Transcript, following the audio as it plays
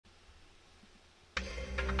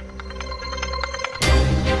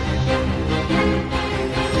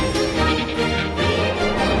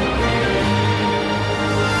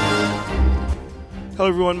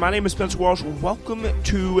everyone, my name is Spencer Walsh. Welcome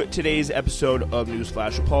to today's episode of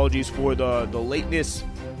Newsflash. Apologies for the lateness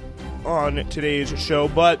on today's show,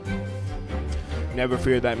 but never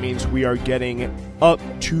fear, that means we are getting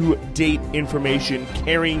up-to-date information,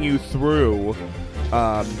 carrying you through,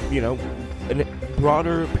 a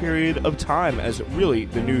broader period of time as really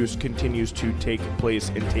the news continues to take place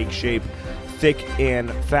and take shape thick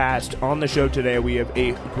and fast. On the show today, we have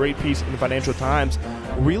a great piece in the Financial Times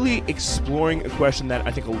really exploring a question that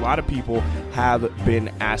I think a lot of people have been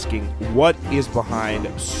asking. What is behind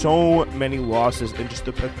so many losses and just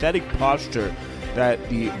the pathetic posture that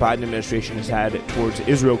the Biden administration has had towards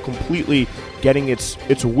Israel, completely getting its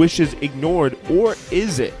wishes ignored? Or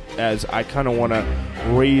is it, as I kind of want to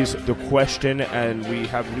raise the question, and we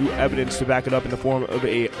have new evidence to back it up in the form of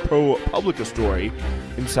a ProPublica story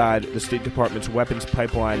inside the State Department's weapons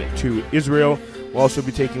pipeline to Israel. We'll also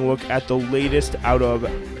be taking a look at the latest out of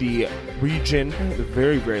the region, the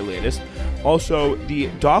very, very latest. Also, the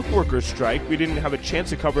Dockworkers strike. We didn't have a chance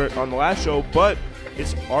to cover it on the last show, but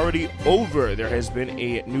it's already over. There has been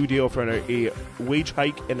a new deal for a wage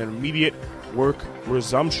hike and an immediate work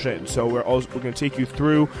resumption. So we're going to take you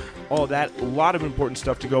through all that. A lot of important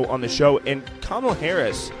stuff to go on the show. And Kamala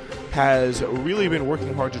Harris has really been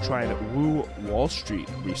working hard to try and woo Wall Street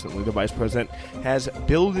recently. The vice president has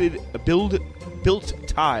built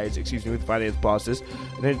ties, with finance bosses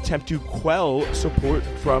in an attempt to quell support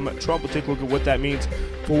from Trump. We'll take a look at what that means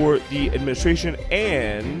for the administration,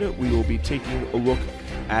 and we will be taking a look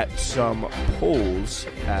at some polls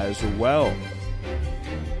as well.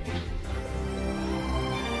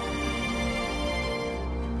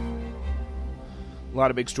 A lot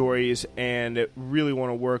of big stories, and really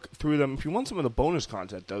want to work through them. If you want some of the bonus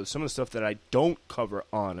content, though, some of the stuff that I don't cover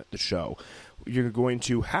on the show, you're going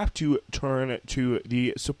to have to turn to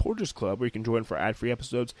the Supporters Club, where you can join for ad-free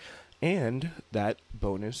episodes and that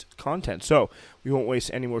bonus content. So we won't waste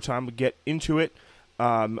any more time. We'll get into it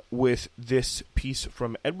with this piece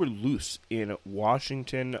from Edward Luce in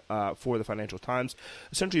Washington for the Financial Times,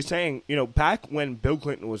 essentially saying, back when Bill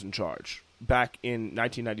Clinton was in charge, back in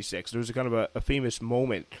 1996, there was a kind of a famous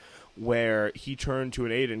moment where he turned to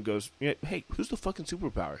an aide and goes, hey, who's the fucking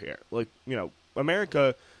superpower here?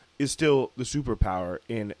 America is still the superpower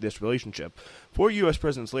in this relationship. 4 U.S.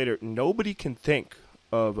 presidents later, nobody can think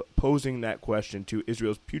of posing that question to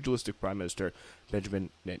Israel's pugilistic Prime Minister, Benjamin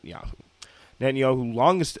Netanyahu. Netanyahu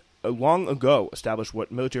long ago established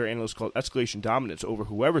what military analysts call escalation dominance over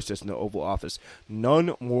whoever sits in the Oval Office,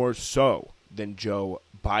 none more so than Joe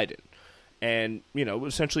Biden. And,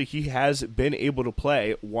 essentially he has been able to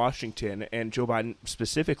play Washington and Joe Biden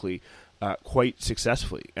specifically quite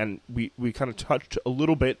successfully. And we kind of touched a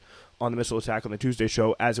little bit on the missile attack on the Tuesday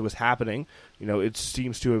show as it was happening. It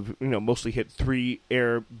seems to have, mostly hit 3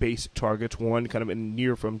 air base targets, one kind of in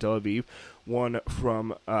near from Tel Aviv, one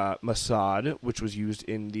from Mossad, which was used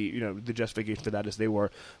in the justification for that is they were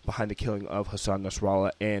behind the killing of Hassan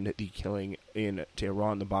Nasrallah and the killing in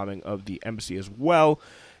Tehran, the bombing of the embassy as well.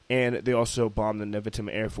 And they also bombed the Nevatim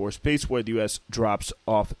Air Force Base, where the U.S. drops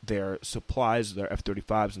off their supplies, their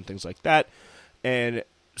F-35s and things like that. And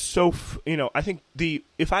so, I think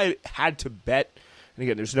if I had to bet, and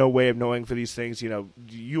again, there's no way of knowing for these things, the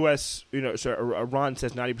U.S., Iran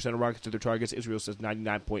says 90% of rockets to their targets. Israel says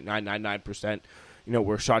 99.999%,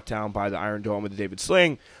 were shot down by the Iron Dome with the David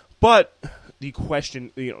Sling. But the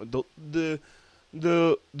question, the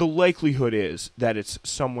likelihood is that it's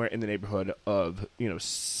somewhere in the neighborhood of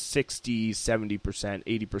 60, 70%,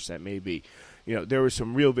 80% maybe. There were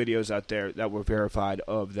some real videos out there that were verified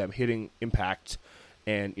of them hitting impact,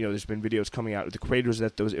 and there's been videos coming out of the craters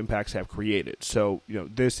that those impacts have created. So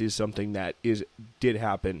this is something that did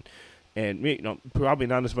happen, and probably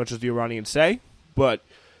not as much as the Iranians say, but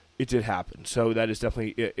it did happen. So that is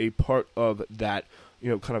definitely a part of that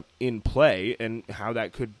kind of in play, and how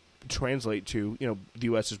that could translate to the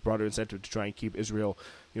U.S.'s broader incentive to try and keep Israel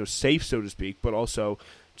safe, so to speak, but also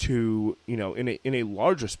to in a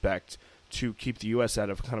large respect to keep the U.S. out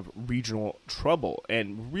of kind of regional trouble.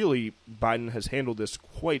 And really, Biden has handled this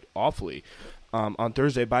quite awfully. On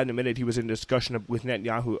Thursday, Biden admitted he was in discussion with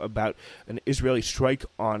Netanyahu about an Israeli strike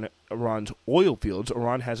on Iran's oil fields.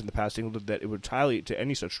 Iran has in the past signaled that it would retaliate to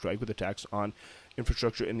any such strike with attacks on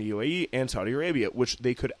infrastructure in the UAE and Saudi Arabia, which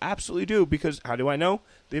they could absolutely do, because how do I know?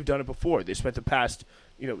 They've done it before. They spent the past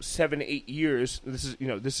 7-8 years.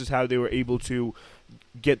 This is how they were able to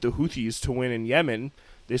get the Houthis to win in Yemen.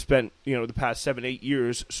 They spent the past 7-8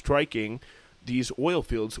 years striking these oil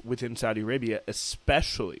fields within Saudi Arabia,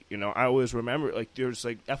 especially. I always remember there's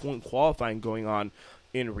F1 qualifying going on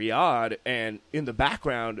in Riyadh, and in the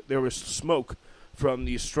background there was smoke from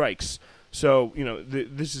these strikes. So,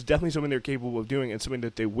 this is definitely something they're capable of doing and something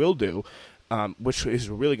that they will do, which is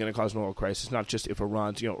really going to cause an oil crisis, not just if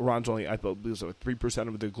Iran's only, I believe, 3%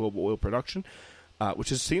 of the global oil production,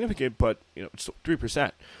 which is significant, but, it's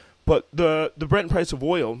 3%. But the Brent price of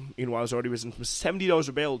oil, meanwhile, has already risen from $70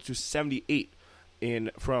 a barrel to $78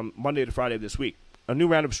 from Monday to Friday of this week. A new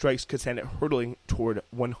round of strikes could send it hurtling toward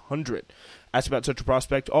 100. Asked about such a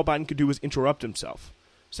prospect, all Biden could do was interrupt himself,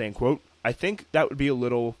 saying, quote, "I think that would be a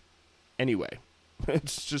little anyway."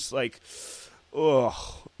 It's just like, ugh,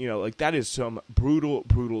 that is some brutal,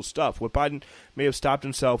 brutal stuff. What Biden may have stopped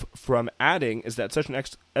himself from adding is that such an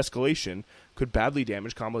escalation could badly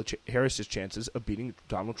damage Kamala Harris's chances of beating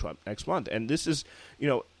Donald Trump next month. And this is,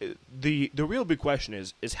 the real big question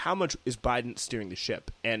is how much is Biden steering the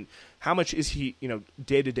ship, and how much is he,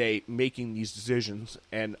 day to day making these decisions?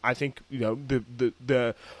 And I think,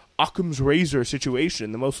 the Occam's razor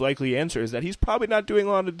situation, the most likely answer is that he's probably not doing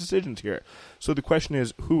a lot of decisions here. So the question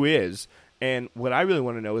is, who is? And what I really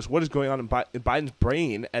want to know is what is going on in Biden's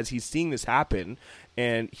brain as he's seeing this happen,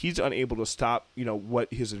 and he's unable to stop,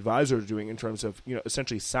 what his advisors are doing in terms of,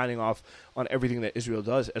 essentially signing off on everything that Israel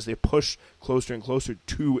does as they push closer and closer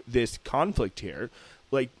to this conflict here.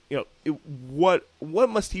 Like, what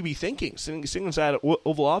must he be thinking? Sitting inside the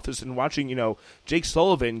Oval Office and watching, Jake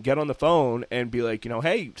Sullivan get on the phone and be like,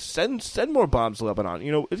 hey, send more bombs to Lebanon.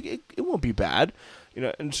 It won't be bad. And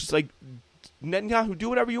it's just like, Netanyahu, do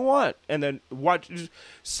whatever you want, and then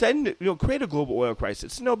create a global oil crisis.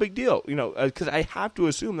 It's no big deal, because I have to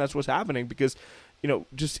assume that's what's happening because,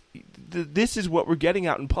 this is what we're getting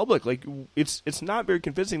out in public. Like, it's not very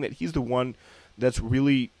convincing that he's the one that's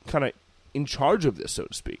really kind of in charge of this, so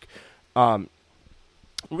to speak.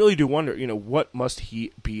 Really do wonder, what must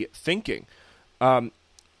he be thinking?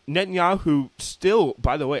 Netanyahu still,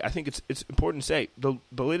 by the way, I think it's important to say, the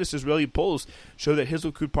latest Israeli polls show that his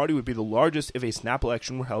Likud party would be the largest if a snap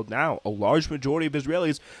election were held now. A large majority of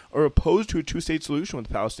Israelis are opposed to a two-state solution with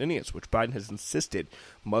the Palestinians, which Biden has insisted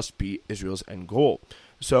must be Israel's end goal.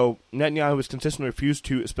 So Netanyahu has consistently refused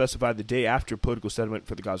to specify the day after political settlement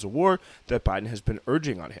for the Gaza war that Biden has been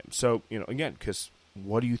urging on him. So, again, because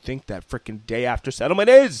what do you think that freaking day after settlement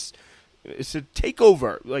is? It's a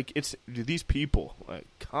takeover. Like, it's these people. Like,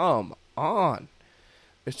 come on.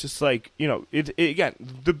 It's just like, again,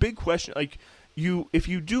 the big question, like, if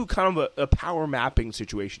you do kind of a power mapping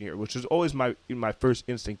situation here, which is always my first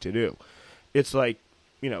instinct to do, it's like,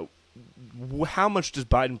 how much does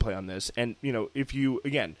Biden play on this? And, if you,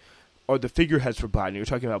 again, are the figureheads for Biden, you're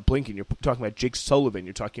talking about Blinken, you're talking about Jake Sullivan,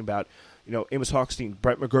 you're talking about, Amos Hochstein,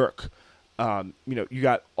 Brett McGurk, you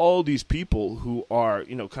got all these people who are,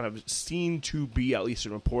 kind of seen to be, at least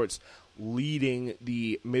in reports, leading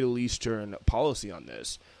the Middle Eastern policy on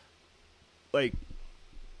this. Like,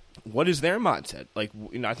 what is their mindset? Like,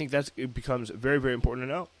 I think it becomes very, very important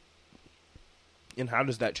to know. And how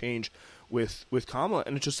does that change with Kamala?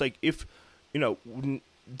 And it's just like, if,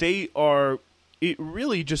 they are, it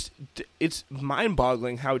really just, it's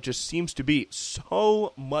mind-boggling how it just seems to be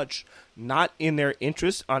so much not in their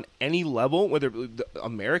interest on any level, whether the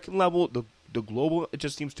American level, the global, it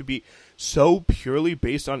just seems to be so purely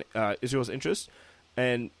based on Israel's interests.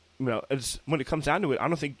 And, when it comes down to it, I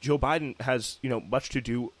don't think Joe Biden has, much to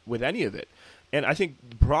do with any of it. And I think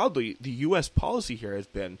broadly, the U.S. policy here has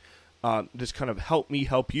been this kind of help me,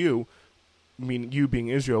 help you, I mean, you being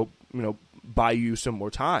Israel, buy you some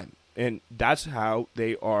more time. And that's how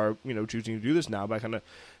they are, choosing to do this now, by kind of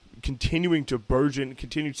continuing to burgeon,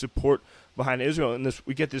 continued support behind Israel. And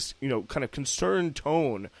we get this, kind of concerned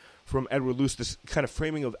tone from Edward Luce, this kind of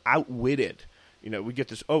framing of outwitted. We get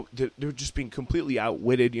this, they're just being completely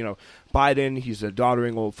outwitted. Biden, he's a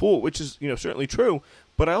doddering old fool, which is, certainly true.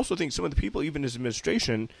 But I also think some of the people, even his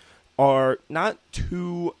administration, are not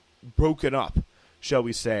too broken up, shall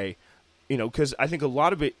we say, because I think a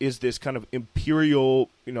lot of it is this kind of imperial,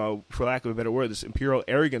 for lack of a better word, this imperial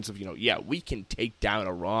arrogance of, we can take down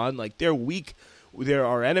Iran. Like, they're weak. They're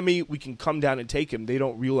our enemy. We can come down and take him. They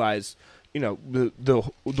don't realize,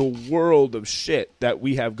 the world of shit that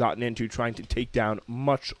we have gotten into trying to take down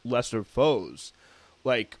much lesser foes.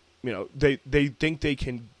 Like, they think they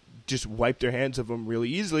can just wipe their hands of them really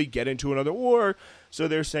easily, get into another war. So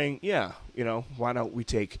they're saying, why don't we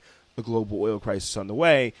take a global oil crisis on the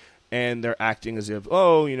way? And they're acting as if,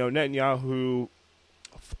 Netanyahu,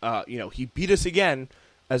 he beat us again,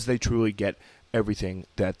 as they truly get everything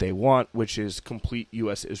that they want, which is complete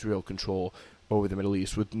U.S.-Israel control over the Middle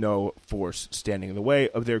East with no force standing in the way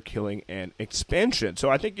of their killing and expansion. So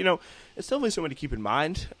I think, it's definitely something to keep in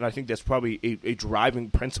mind, and I think that's probably a driving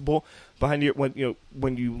principle behind it when you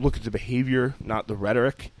look at the behavior, not the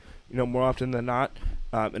rhetoric, more often than not.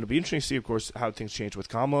 It'll be interesting to see, of course, how things change with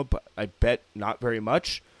Kamala, but I bet not very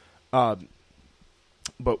much.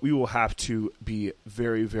 But we will have to be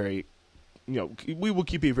very, very, we will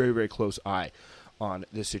keep a very, very close eye on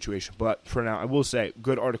this situation. But for now, I will say,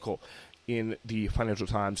 good article in the Financial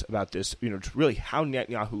Times about this, just really how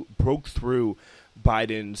Netanyahu broke through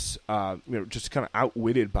Biden's, just kind of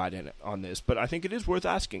outwitted Biden on this. But I think it is worth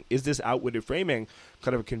asking, is this outwitted framing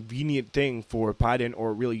kind of a convenient thing for Biden,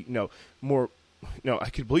 or really, more, I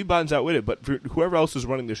could believe Biden's outwitted, but for whoever else is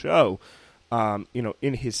running the show,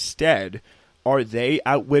 in his stead, are they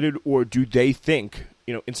outwitted, or do they think,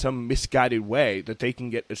 in some misguided way that they can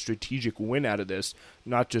get a strategic win out of this,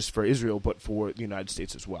 not just for Israel, but for the United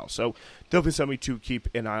States as well? So definitely something to keep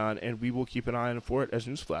an eye on, and we will keep an eye on for it as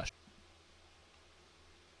Newsflash.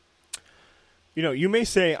 You may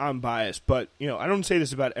say I'm biased, but, I don't say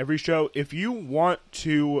this about every show. If you want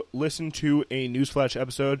to listen to a Newsflash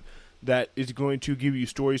episode that is going to give you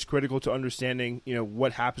stories critical to understanding,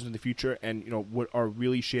 what happens in the future and, what are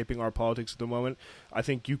really shaping our politics at the moment, I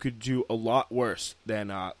think you could do a lot worse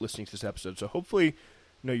than listening to this episode. So hopefully,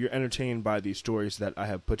 you're entertained by these stories that I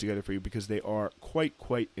have put together for you, because they are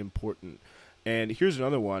quite important. And here's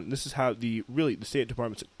another one. This is how the State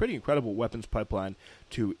Department's pretty incredible weapons pipeline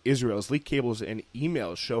to Israel's leaked cables and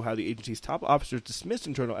emails show how the agency's top officers dismissed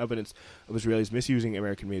internal evidence of Israelis misusing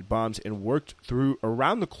American-made bombs and worked through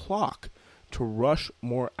around the clock to rush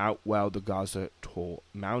more out while the Gaza toll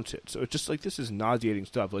mounted. So it's just like, this is nauseating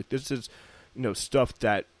stuff. Like, this is, stuff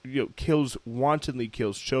that, wantonly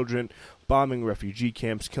kills children, bombing refugee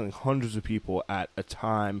camps, killing hundreds of people at a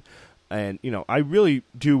time. And, I really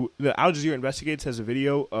do. The Al Jazeera Investigates has a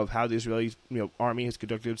video of how the Israeli, army has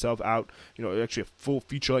conducted itself out, actually a full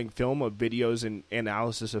feature-length film of videos and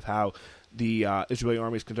analysis of how the Israeli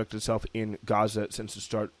army has conducted itself in Gaza since the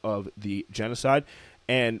start of the genocide.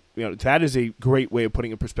 And, that is a great way of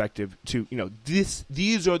putting in perspective to,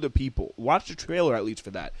 these are the people. Watch the trailer at least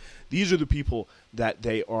for that. These are the people that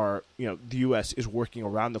they are, the U.S. is working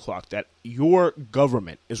around the clock, that your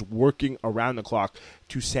government is working around the clock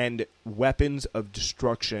to send weapons of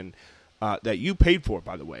destruction that you paid for,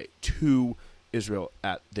 by the way, to Israel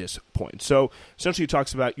at this point. So essentially it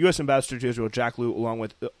talks about U.S. Ambassador to Israel Jack Lew, along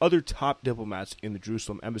with the other top diplomats in the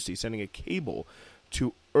Jerusalem embassy, sending a cable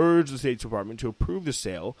to urge the State Department to approve the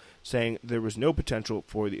sale, saying there was no potential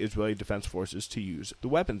for the Israeli Defense Forces to use the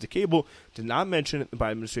weapons. The cable did not mention the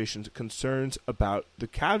Biden administration's concerns about the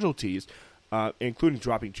casualties, including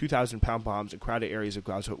dropping 2,000-pound bombs in crowded areas of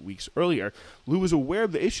Gaza weeks earlier. Lew was aware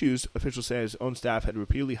of the issues. Officials say his own staff had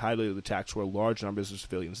repeatedly highlighted the attacks where large numbers of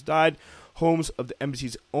civilians died. Homes of the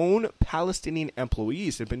embassy's own Palestinian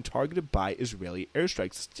employees had been targeted by Israeli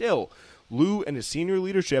airstrikes. Still, Lew and his senior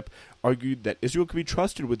leadership argued that Israel could be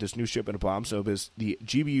trusted with this new shipment of bombs, so as the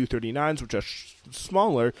GBU-39s, which are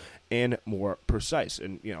smaller and more precise.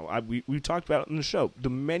 And, we talked about it on the show, the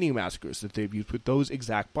many massacres that they've used with those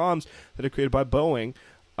exact bombs that are created by Boeing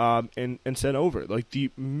and sent over. Like,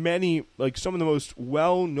 some of the most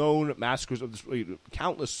well-known massacres of this,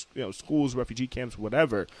 countless, schools, refugee camps,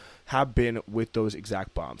 whatever, have been with those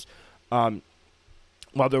exact bombs.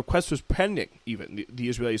 While the request was pending, even, the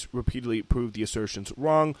Israelis repeatedly proved the assertions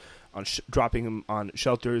wrong on dropping them on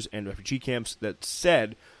shelters and refugee camps that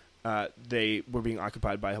said they were being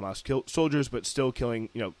occupied by Hamas soldiers, but still killing,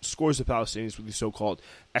 scores of Palestinians with these so-called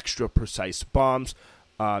extra-precise bombs.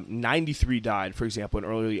 93 died, for example, in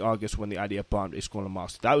early August when the IDF bombed a school and a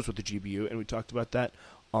mosque. That was with the GBU, and we talked about that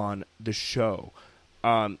on the show.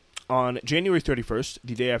 On January 31st,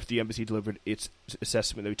 the day after the embassy delivered its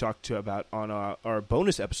assessment that we talked about on our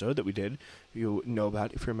bonus episode that we did, you'll know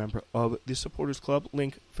about if you're a member of the Supporters Club,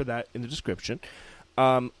 link for that in the description.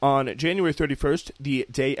 On January 31st, the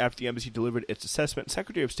day after the embassy delivered its assessment,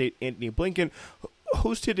 Secretary of State Antony Blinken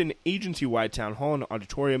hosted an agency-wide town hall in an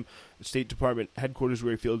auditorium at State Department headquarters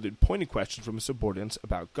where he fielded pointed questions from his subordinates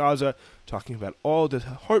about Gaza, talking about all the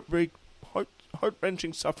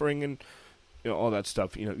heart-wrenching suffering and all that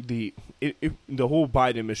stuff, the whole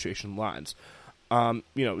Biden administration lines,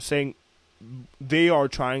 saying they are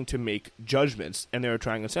trying to make judgments, and they're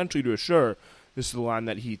trying essentially to assure, this is the line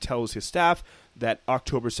that he tells his staff, that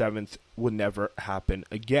October 7th would never happen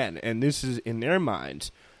again. And this is in their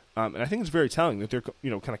minds, and I think it's very telling that they're, kind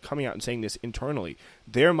of coming out and saying this internally.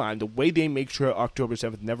 Their mind, the way they make sure October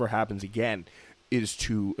 7th never happens again, is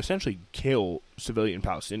to essentially kill civilian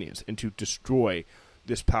Palestinians and to destroy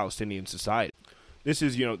this Palestinian society. This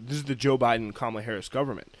is the Joe Biden, Kamala Harris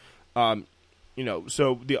government. So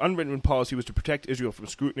the unwritten policy was to protect Israel from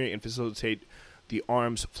scrutiny and facilitate the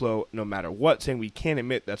arms flow no matter what, saying we can't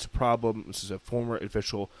admit that's a problem. This is a former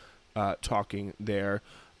official talking there.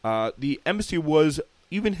 The embassy was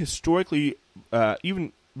even historically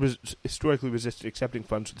resisted accepting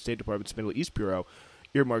funds from the State Department's Middle East Bureau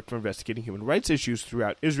earmarked for investigating human rights issues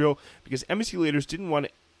throughout Israel because embassy leaders didn't want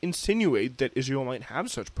to insinuate that Israel might have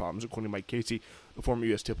such problems, according to Mike Casey, a former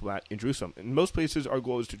U.S. diplomat in Jerusalem. In most places, our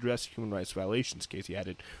goal is to address human rights violations, Casey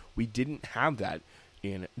added. We didn't have that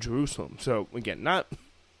in Jerusalem. So, again, not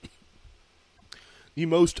the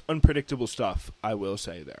most unpredictable stuff, I will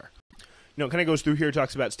say there. It kind of goes through here,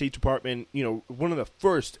 talks about State Department, one of the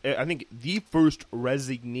first, I think the first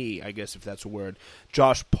resignee, I guess if that's a word,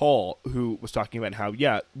 Josh Paul, who was talking about how,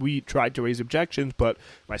 we tried to raise objections, but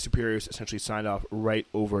my superiors essentially signed off right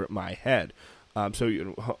over my head.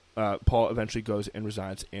 Paul eventually goes and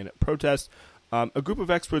resigns in protest. A group of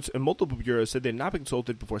experts in multiple bureaus said they had not been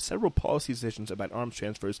consulted before several policy decisions about arms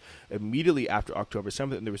transfers immediately after October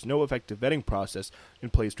 7th, and there was no effective vetting process in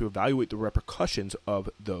place to evaluate the repercussions of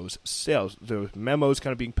those sales. There were memos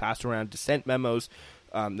kind of being passed around, dissent memos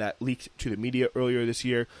that leaked to the media earlier this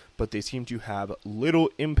year, but they seem to have little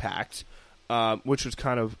impact, which was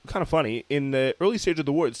kind of funny. In the early stage of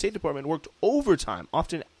the war, the State Department worked overtime,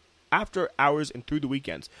 often after hours and through the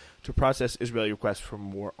weekends, to process Israeli requests for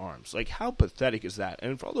more arms. Like, how pathetic is that?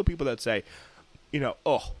 And for all the people that say,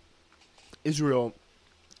 Israel,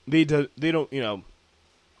 they don't,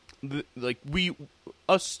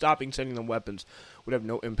 us stopping sending them weapons would have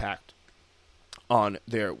no impact on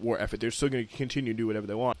their war effort. They're still going to continue to do whatever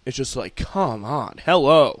they want. It's just like, come on,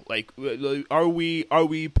 hello. Like, are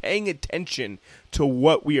we paying attention to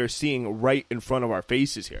what we are seeing right in front of our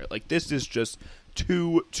faces here? Like, this is just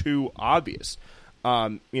too obvious.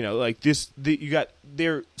 They're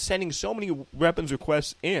sending so many weapons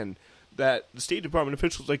requests in that the State Department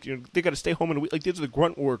officials, they got to stay home in a week. Like, these are the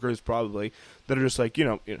grunt workers probably that are just like,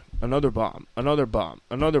 another bomb,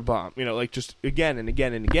 just again and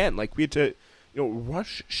again and again. Like, we had to,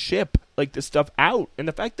 rush ship this stuff out. And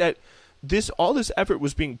the fact that all this effort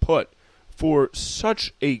was being put for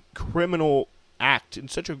such a criminal act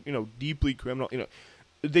and such a, deeply criminal,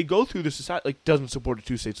 they go through the society, doesn't support a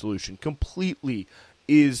two-state solution, completely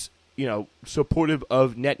is, supportive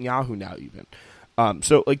of Netanyahu now even.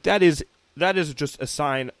 That is just a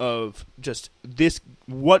sign of just this,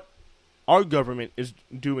 what our government is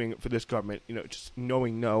doing for this government, just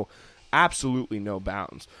knowing absolutely no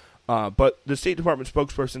bounds. But the State Department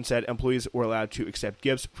spokesperson said employees were allowed to accept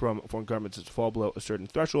gifts from foreign governments that fall below a certain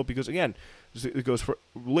threshold because, again, it goes for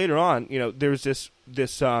later on, there's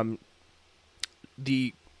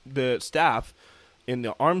the staff in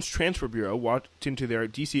the Arms Transfer Bureau walked into their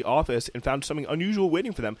D.C. office and found something unusual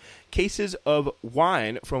waiting for them. Cases of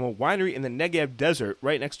wine from a winery in the Negev desert,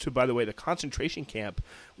 right next to, by the way, the concentration camp,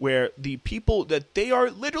 where the people that they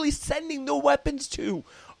are literally sending the weapons to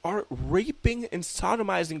are raping and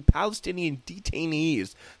sodomizing Palestinian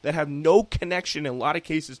detainees that have no connection in a lot of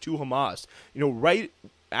cases to Hamas.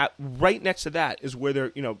 Right next to that is where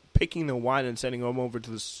they're, picking the wine and sending them over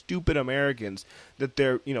to the stupid Americans that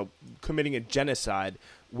they're, committing a genocide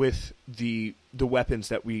with the weapons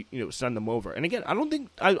that we, send them over. And again,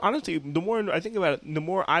 honestly, the more I think about it, the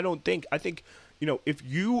more I think, if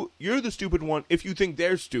you're the stupid one, if you think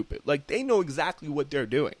they're stupid, they know exactly what they're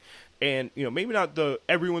doing. And, maybe not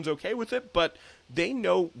everyone's okay with it, but they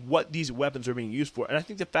know what these weapons are being used for. And I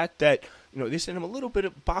think the fact that, they sent him a little bit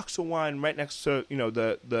of box of wine right next to,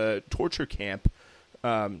 the torture camp,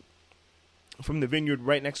 from the vineyard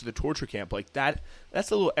right next to the torture camp,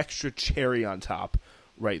 that's a little extra cherry on top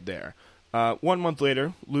right there. 1 month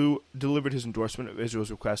later, Lew delivered his endorsement of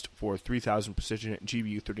Israel's request for 3,000 precision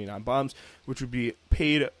GBU-39 bombs, which would be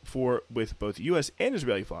paid for with both U.S. and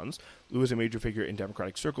Israeli funds. Lew was a major figure in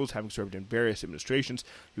Democratic circles, having served in various administrations.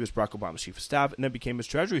 He was Barack Obama's chief of staff and then became his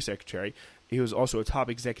Treasury Secretary. He was also a top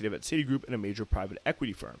executive at Citigroup and a major private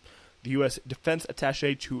equity firm. The U.S. Defense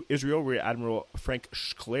Attaché to Israel, Rear Admiral Frank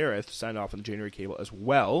Schlereth, signed off on the January cable as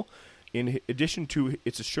well. In addition to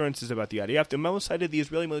its assurances about the IDF, the memo cited the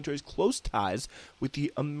Israeli military's close ties with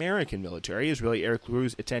the American military. Israeli air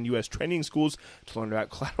crews attend U.S. training schools to learn about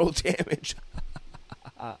collateral damage.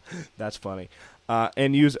 That's funny.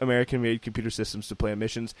 And use American-made computer systems to plan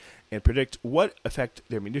missions and predict what effect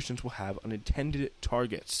their munitions will have on intended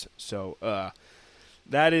targets. So,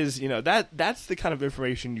 that is, that's the kind of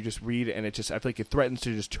information you just read, and I feel like it threatens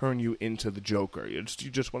to just turn you into the Joker. You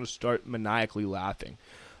just want to start maniacally laughing.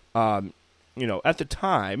 At the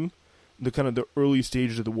time, the early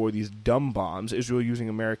stages of the war, these dumb bombs, Israel using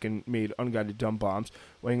American-made unguided dumb bombs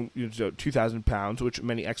weighing 2,000 pounds, which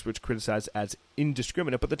many experts criticize as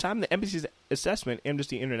indiscriminate. But at the time, the embassy's assessment,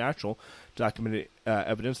 Amnesty International documented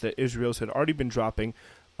evidence that Israel's had already been dropping,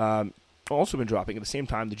 at the same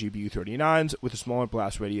time, the GBU-39s with a smaller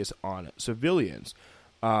blast radius on civilians.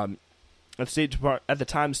 At the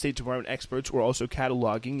time, State Department experts were also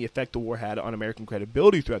cataloging the effect the war had on American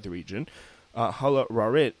credibility throughout the region. Hala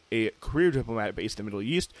Rarit, a career diplomat based in the Middle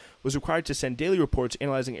East, was required to send daily reports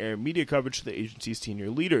analyzing air media coverage to the agency's senior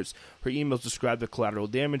leaders. Her emails described the collateral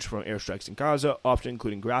damage from airstrikes in Gaza, often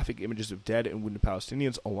including graphic images of dead and wounded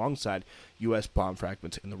Palestinians alongside U.S. bomb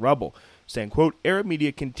fragments in the rubble, saying, quote, Arab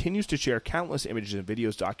media continues to share countless images and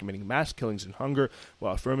videos documenting mass killings and hunger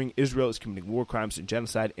while affirming Israel is committing war crimes and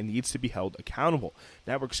genocide and needs to be held accountable.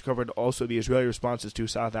 Networks covered also the Israeli responses to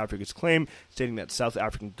South Africa's claim, stating that South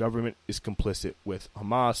African government is complicit with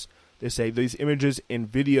Hamas. They say these images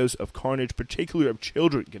and videos of carnage, particularly of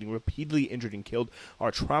children getting repeatedly injured and killed,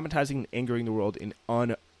 are traumatizing and angering the world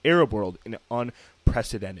Arab world in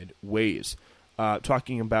unprecedented ways.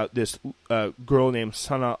 Talking about this girl named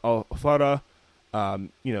Sana Al-Farah,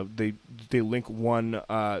 they link one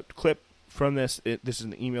clip from this. This is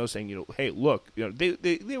an email saying, hey, look,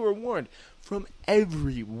 they were warned from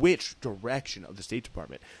every which direction of the State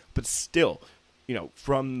Department, but still,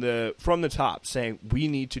 from the top, saying we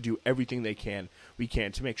need to do everything we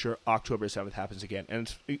can to make sure October 7th happens again.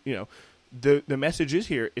 And the message is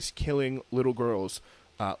here: it's killing little girls.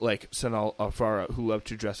 Like Sanal Al-Farah, who loved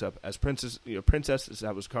to dress up as princesses.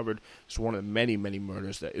 That was covered. It's one of the many, many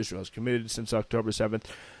murders that Israel has committed since October 7th.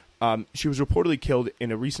 She was reportedly killed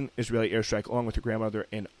in a recent Israeli airstrike along with her grandmother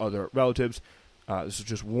and other relatives. This is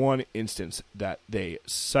just one instance that they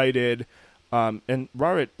cited. And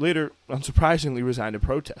Rarit later, unsurprisingly, resigned in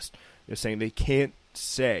protest. They're saying they can't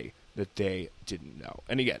say that they didn't know.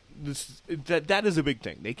 And again, that is a big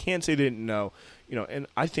thing. They can't say they didn't know. And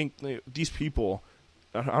I think these people...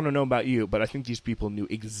 I don't know about you, but I think these people knew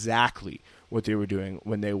exactly what they were doing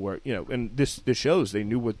when they were, and this shows they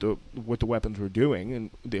knew what the weapons were doing and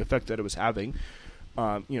the effect that it was having,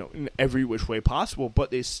 in every which way possible.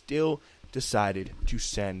 But they still decided to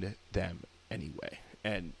send them anyway.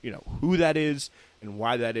 And who that is and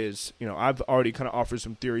why that is, I've already kind of offered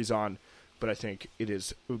some theories on, but I think it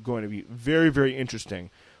is going to be very, very interesting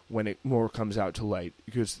when it more comes out to light,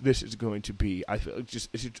 because this is going to be, I feel, it's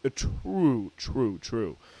a true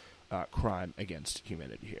crime against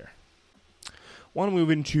humanity here. Want to move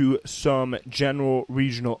into some general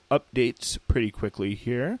regional updates pretty quickly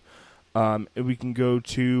here. And we can go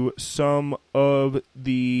to some of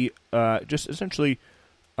the just essentially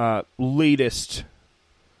latest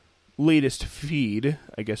feed,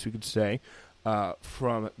 I guess we could say,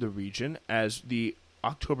 from the region as the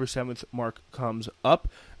October 7th mark comes up.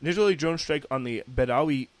 An Israeli drone strike on the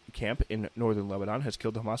Bedawi camp in northern Lebanon has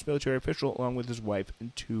killed a Hamas military official along with his wife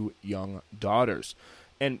and 2 young daughters.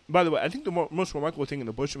 And by the way, I think the most remarkable thing in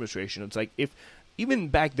the Bush administration, it's like, if even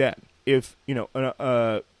back then, if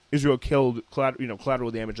Israel killed collateral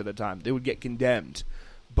damage at the time, they would get condemned.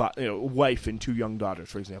 But wife and 2 young daughters,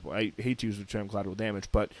 for example. I hate to use the term collateral damage,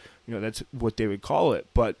 but that's what they would call it.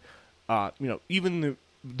 But even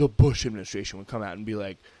the Bush administration would come out and be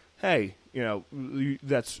like, hey,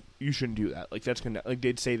 you shouldn't do that. Like,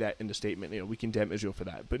 they'd say that in the statement, we condemn Israel for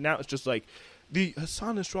that. But now it's just like, the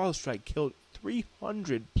Hassan Nasrallah strike killed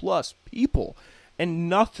 300 plus people, and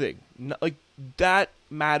nothing, that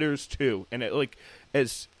matters too. And it,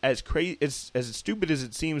 as crazy, as stupid as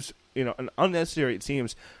it seems, and unnecessary it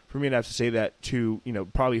seems for me to have to say that to,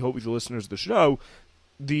 probably hopefully the listeners of the show,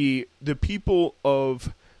 the people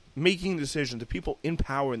of making decisions, the people in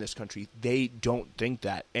power in this country, they don't think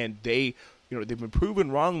that, and they've been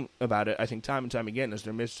proven wrong about it, I think, time and time again, as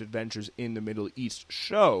their misadventures in the Middle East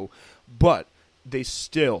show. But they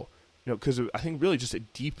still, because I think really just a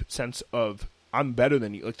deep sense of I'm better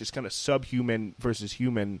than you, like this kind of subhuman versus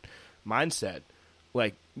human mindset.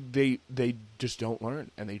 Like they just don't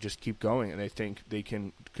learn, and they just keep going, and they think they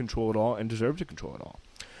can control it all and deserve to control it all.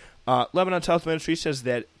 Lebanon Health Ministry says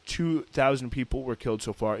that 2,000 people were killed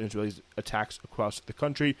so far in Israeli attacks across the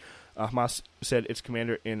country. Hamas said its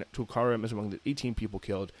commander in Tulkarem is among the 18 people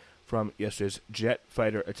killed from yesterday's jet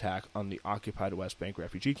fighter attack on the occupied West Bank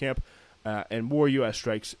refugee camp, and more U.S.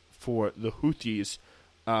 strikes for the Houthis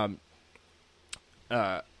on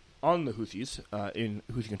the Houthis in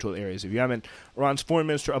Houthi-controlled areas of Yemen. Iran's Foreign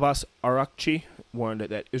Minister Abbas Araghchi warned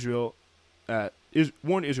Israel that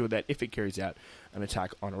if it carries out an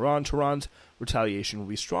attack on Iran, Tehran's retaliation will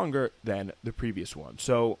be stronger than the previous one.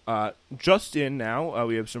 So just in now,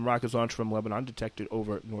 we have some rockets launched from Lebanon detected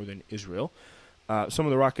over northern Israel. Some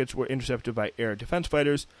of the rockets were intercepted by air defense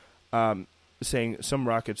fighters, saying some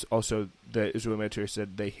rockets also, the Israeli military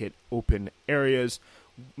said they hit open areas.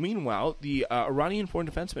 Meanwhile, the Iranian Foreign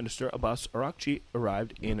Defense Minister Abbas Araghchi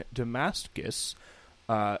arrived in Damascus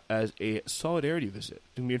as a solidarity visit.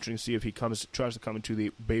 It's going to be interesting to see if he tries to come into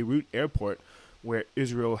the Beirut airport where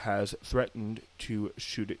Israel has threatened to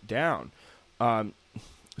shoot it down.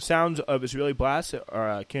 Sounds of Israeli blasts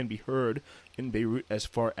can be heard in Beirut as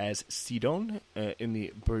far as Sidon, in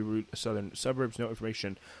the Beirut southern suburbs. No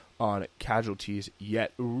information on casualties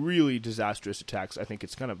yet. Really disastrous attacks. I think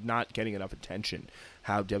it's kind of not getting enough attention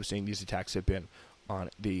how devastating these attacks have been on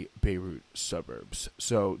the Beirut suburbs.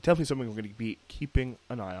 So definitely something we're going to be keeping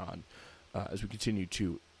an eye on as we continue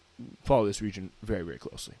to follow this region very, very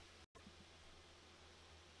closely.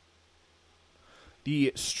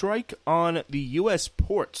 The strike on the U.S.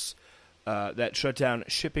 ports that shut down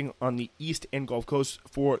shipping on the East and Gulf Coast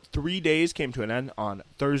for 3 days came to an end on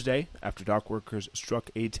Thursday after dockworkers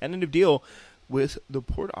struck a tentative deal with the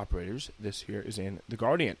port operators. This here is in The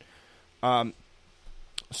Guardian.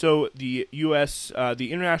 So the U.S.,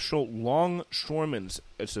 the International Longshoremen's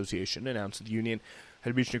Association announced that the union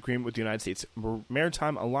had reached an agreement with the United States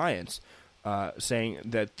Maritime Alliance, saying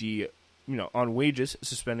that on wages,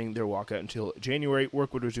 suspending their walkout until January.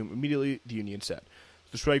 Work would resume immediately, the union said.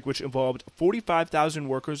 The strike, which involved 45,000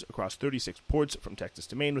 workers across 36 ports from Texas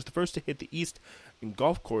to Maine, was the first to hit the East and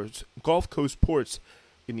Gulf Coast ports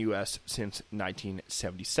in the U.S. since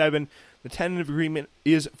 1977. The tentative agreement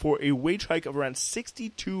is for a wage hike of around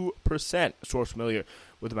 62%. A source familiar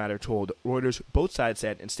with the matter told Reuters both sides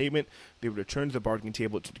said in a statement they would return to the bargaining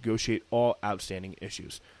table to negotiate all outstanding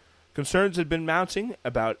issues. Concerns had been mounting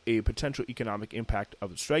about a potential economic impact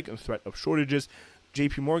of the strike and the threat of shortages.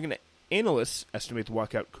 J.P. Morgan analysts estimate the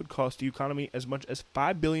walkout could cost the economy as much as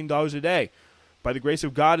 $5 billion a day. By the grace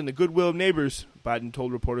of God and the goodwill of neighbors, Biden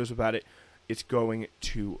told reporters about it, it's going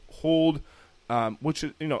to hold. Which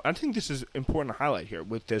is, I think this is important to highlight here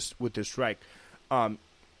with this strike. Biden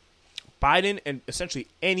and essentially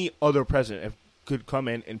any other president could come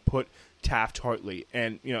in and put Taft-Hartley.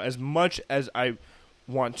 And, as much as I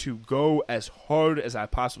want to go as hard as I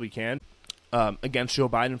possibly can against Joe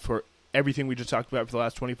Biden for everything we just talked about for the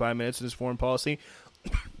last 25 minutes in his foreign policy,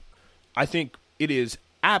 I think it is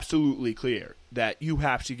absolutely clear that you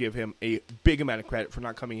have to give him a big amount of credit for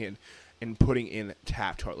not coming in and putting in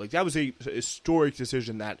Taft-Hartley. That was a historic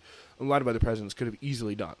decision that a lot of other presidents could have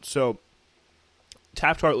easily done. So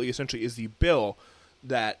Taft-Hartley essentially is the bill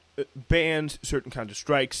that bans certain kinds of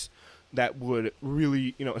strikes that would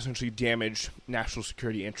really, essentially damage national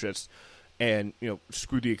security interests and,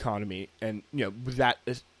 screw the economy. And, that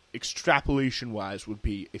extrapolation-wise would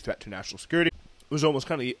be a threat to national security. It was almost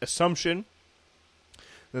kind of the assumption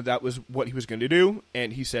that was what he was going to do.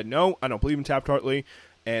 And he said, no, I don't believe in Taft-Hartley.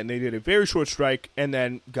 And they did a very short strike and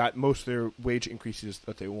then got most of their wage increases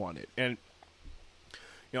that they wanted. And,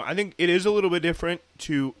 I think it is a little bit different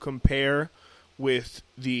to compare with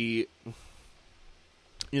the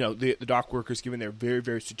dock workers, given their very,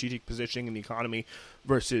 very strategic positioning in the economy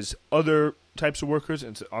versus other types of workers.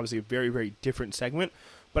 And it's obviously a very, very different segment.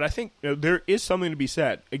 But I think there is something to be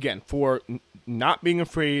said, again, for not being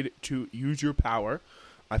afraid to use your power.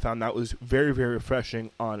 I found that was very, very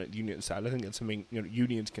refreshing on the union side. I think that's something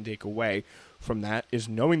unions can take away from that, is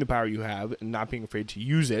knowing the power you have and not being afraid to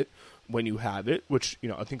use it when you have it, which,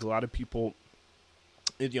 I think a lot of people,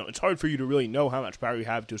 it's hard for you to really know how much power you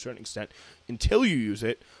have to a certain extent until you use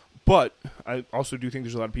it. But I also do think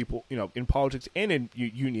there's a lot of people, in politics and in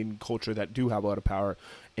union culture that do have a lot of power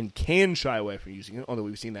and can shy away from using it, although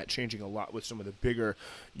we've seen that changing a lot with some of the bigger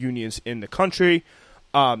unions in the country.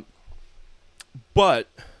 But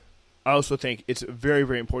I also think it's very,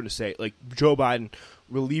 very important to say, Joe Biden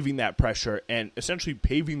relieving that pressure and essentially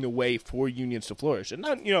paving the way for unions to flourish. And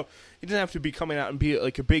not, he doesn't have to be coming out and be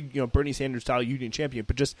like a big, Bernie Sanders style union champion,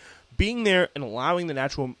 but just being there and allowing the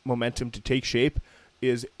natural momentum to take shape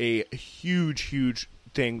is a huge, huge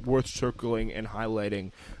thing worth circling and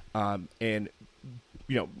highlighting. And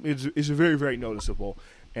is very, very noticeable.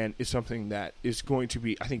 And it's something that is going to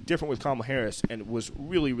be, I think, different with Kamala Harris, and was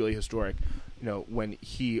really, really historic, when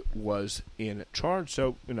he was in charge.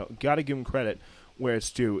 So, got to give him credit where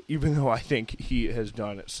it's due, even though I think he has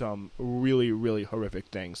done some really, really horrific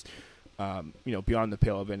things, beyond the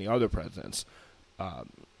pale of any other presidents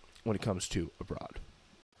when it comes to abroad.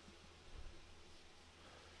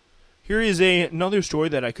 Here is another story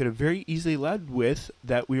that I could have very easily led with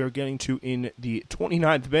that we are getting to in the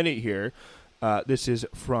 29th minute here. This is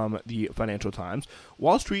from the Financial Times.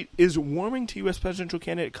 Wall Street is warming to U.S. presidential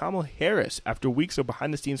candidate Kamala Harris after weeks of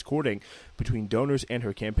behind-the-scenes courting between donors and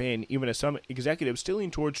her campaign, even as some executives still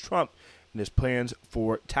lean towards Trump and his plans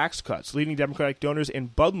for tax cuts. Leading Democratic donors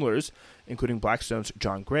and bundlers, including Blackstone's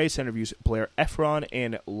John Gray, Centerview's Blair Efron,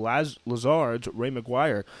 and Lazard's Ray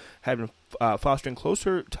McGuire, have been fostering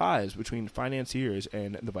closer ties between financiers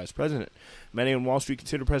and the vice president. Many on Wall Street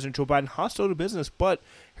consider President Joe Biden hostile to business, but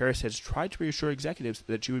Harris has tried to reassure executives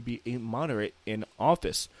that she would be a moderate in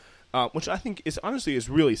office, which I think is honestly is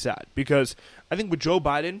really sad, because I think with Joe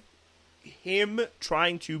Biden, him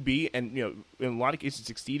trying to be, and in a lot of cases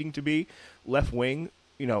succeeding to be left wing,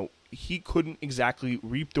 he couldn't exactly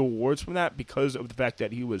reap the rewards from that because of the fact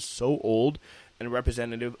that he was so old and a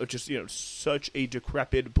representative of just such a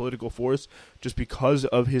decrepit political force just because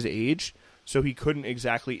of his age. So he couldn't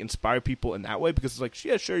exactly inspire people in that way, because it's like,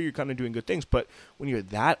 yeah, sure, you're kind of doing good things, but when you're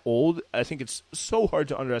that old, I think it's so hard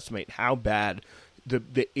to underestimate how bad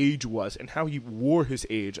the age was and how he wore his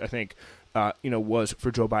age, I think, was for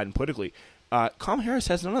Joe Biden politically. Kamala Harris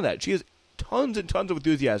has none of that. She has tons and tons of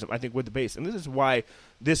enthusiasm, I think, with the base. And this is why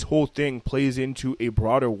this whole thing plays into a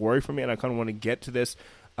broader worry for me, and I kind of want to get to this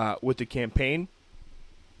with the campaign,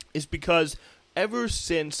 is because ever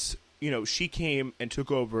since, she came and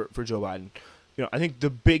took over for Joe Biden, I think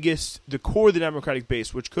the core of the Democratic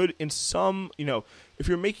base, which could in some, if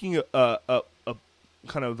you're making a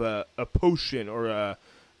kind of a potion or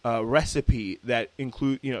a recipe that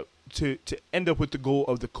include, to end up with the goal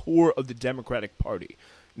of the core of the Democratic Party,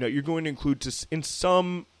 you're going to include in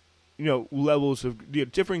some, levels of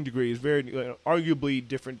differing degrees, very arguably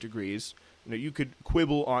different degrees. You could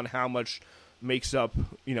quibble on how much makes up,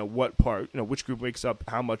 what part, which group makes up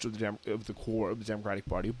how much of the core of the Democratic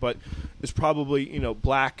Party, but it's probably,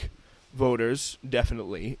 black voters,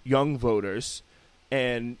 definitely, young voters,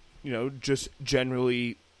 and, just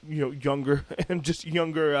generally, younger and just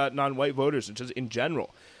younger non-white voters, and just in general,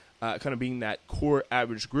 kind of being that core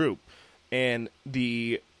average group. And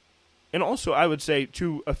also I would say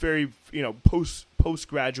to a very,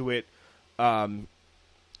 postgraduate,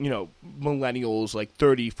 millennials, like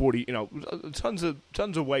 30, 40, tons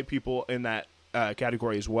of white people in that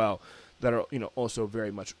category as well that are, also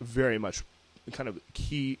very much kind of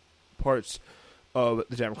key parts of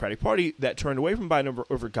the Democratic Party that turned away from Biden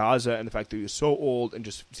over Gaza and the fact that he was so old and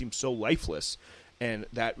just seemed so lifeless. And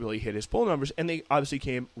that really hit his poll numbers. And they obviously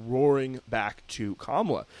came roaring back to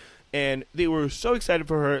Kamala. And they were so excited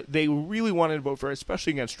for her. They really wanted to vote for her,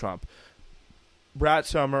 especially against Trump. Brad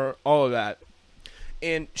Summer, all of that.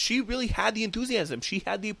 And she really had the enthusiasm. She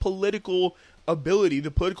had the political ability,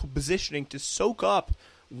 the political positioning to soak up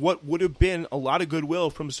what would have been a lot of goodwill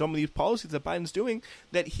from some of these policies that Biden's doing,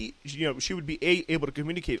 that she would be able to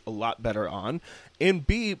communicate a lot better on, and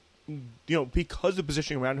B, because of the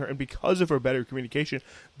positioning around her and because of her better communication,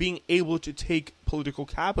 being able to take political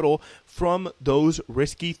capital from those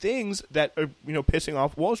risky things that are, pissing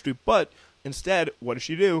off Wall Street. But instead, what does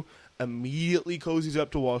she do? Immediately cozies up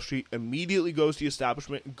to Wall Street, immediately goes to the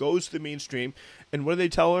establishment, goes to the mainstream, and what do they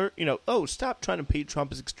tell her? Stop trying to paint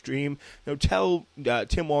Trump as extreme. Tell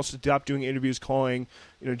Tim Walz to stop doing interviews calling,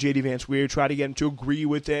 J.D. Vance weird, try to get him to agree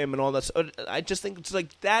with him and all that. So I just think it's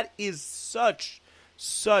like that is such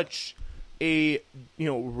a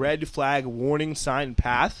red flag warning sign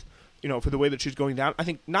path, for the way that she's going down. I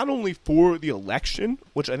think not only for the election,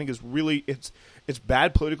 which I think is really it's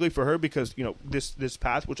bad politically for her, because this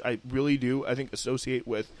path, which I really do, I think, associate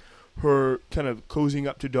with her kind of cozying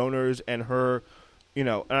up to donors and her,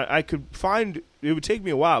 I could find, it would take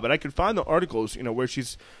me a while, but I could find the articles, where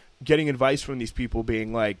she's getting advice from these people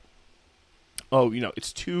being like, oh,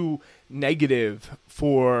 it's too negative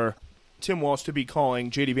for Tim Walz to be calling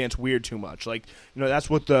J.D. Vance weird too much. Like, that's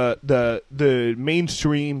what the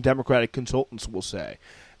mainstream Democratic consultants will say.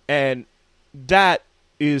 And that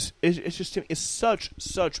is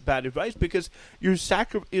such bad advice, because you're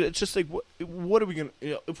it's just like, what are we going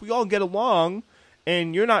to, if we all get along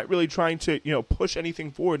and you're not really trying to, push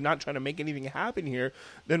anything forward, not trying to make anything happen here,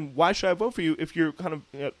 then why should I vote for you if you're kind of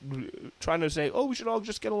trying to say, oh, we should all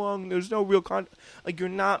just get along, there's no real like, you're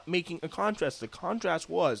not making a contrast. The contrast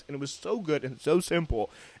was, and it was so good and so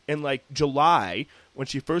simple, in like July, when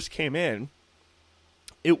she first came in,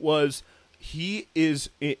 it was,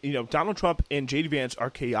 Donald Trump and J.D. Vance are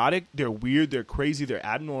chaotic, they're weird, they're crazy, they're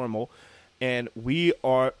abnormal, and we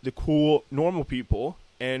are the cool, normal people,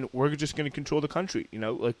 and we're just going to control the country.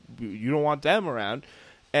 Like, you don't want them around.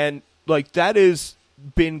 And, like, that has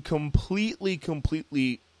been completely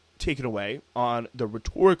taken away on the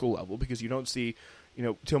rhetorical level, because you don't see,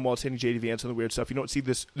 Tim Walz hitting J.D. Vance on the weird stuff. You don't see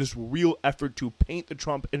this real effort to paint the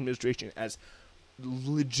Trump administration as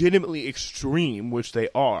legitimately extreme, which they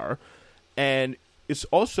are. And it's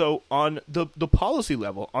also on the policy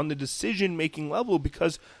level, on the decision-making level,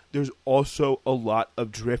 because there's also a lot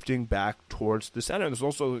of drifting back towards the center. There's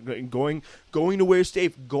also going to where it's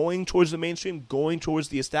safe, going towards the mainstream, going towards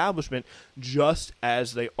the establishment, just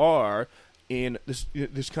as they are in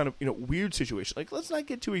this kind of weird situation. Like, let's not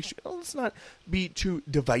get too extreme. Let's not be too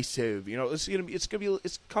divisive.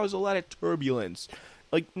 It's cause a lot of turbulence.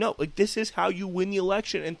 Like, no, like, this is how you win the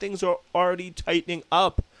election, and things are already tightening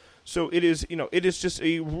up. So it is just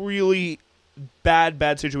a really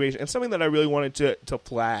bad situation, and something that I really wanted to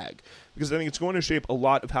flag, because I think it's going to shape a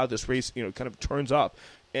lot of how this race kind of turns up.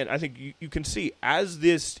 And I think you can see as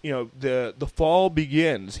this the fall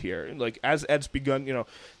begins here, like as Ed's begun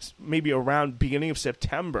maybe around beginning of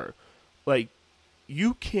September, like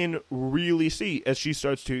you can really see as she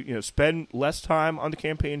starts to spend less time on the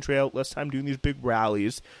campaign trail, less time doing these big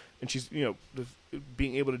rallies, and she's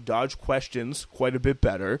being able to dodge questions quite a bit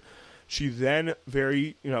better. She then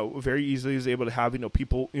very easily is able to have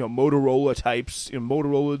people Motorola types,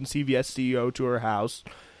 Motorola and CVS CEO to her house,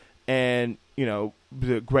 and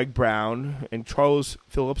the Greg Brown and Charles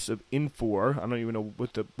Phillips of Infor. I don't even know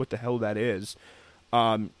what the hell that is.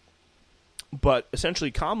 But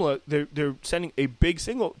essentially, Kamala, they're sending a big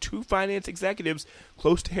signal to finance executives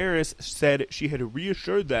close to Harris. Said she had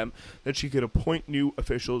reassured them that she could appoint new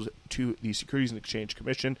officials to the Securities and Exchange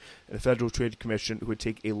Commission and the Federal Trade Commission who would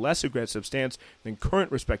take a less aggressive stance than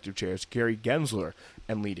current respective chairs Gary Gensler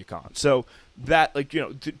and Lee DeCon. So that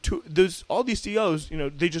there's all these CEOs,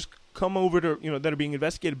 they just come over to that are being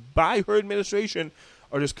investigated by her administration,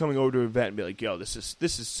 are just coming over to an event and be like, yo, this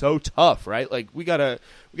is so tough, right? Like, we gotta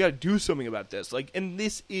do something about this. Like, and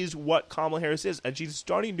this is what Kamala Harris is, and she's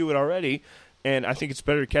starting to do it already. And I think it's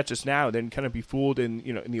better to catch us now than kind of be fooled in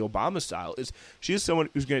the Obama style. Is she is someone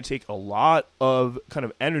who's going to take a lot of kind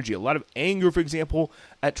of energy, a lot of anger, for example,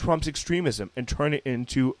 at Trump's extremism, and turn it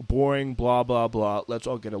into boring blah blah blah. Let's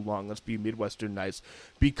all get along. Let's be Midwestern nice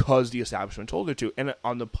because the establishment told her to. And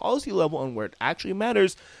on the policy level, and where it actually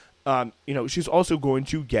matters, she's also going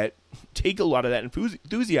to take a lot of that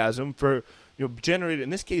enthusiasm for generated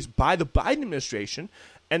in this case by the Biden administration.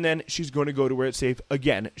 And then she's going to go to where it's safe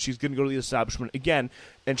again. She's going to go to the establishment again.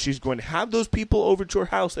 And she's going to have those people over to her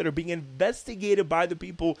house that are being investigated by the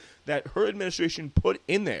people that her administration put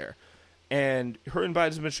in there. And her and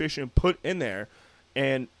Biden's administration put in there.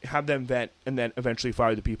 And have them vent and then eventually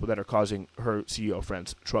fire the people that are causing her CEO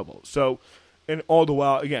friends trouble. So, and all the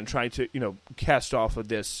while, again, trying to, cast off of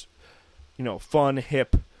this, fun,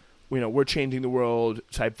 hip, we're changing the world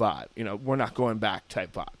type vibe. We're not going back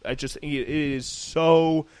type vibe. I just think it is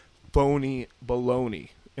so phony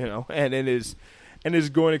baloney, and it is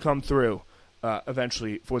going to come through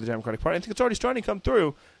eventually for the Democratic Party. I think it's already starting to come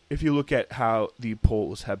through if you look at how the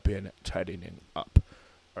polls have been tightening up.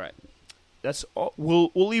 All right. That's all. We'll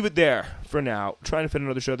leave it there for now. Trying to fit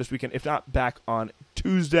another show this weekend. If not, back on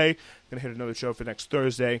Tuesday. Going to hit another show for next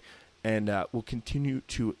Thursday. And we'll continue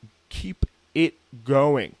to keep it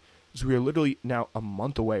going. So we are literally now a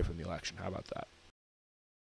month away from the election. How about that?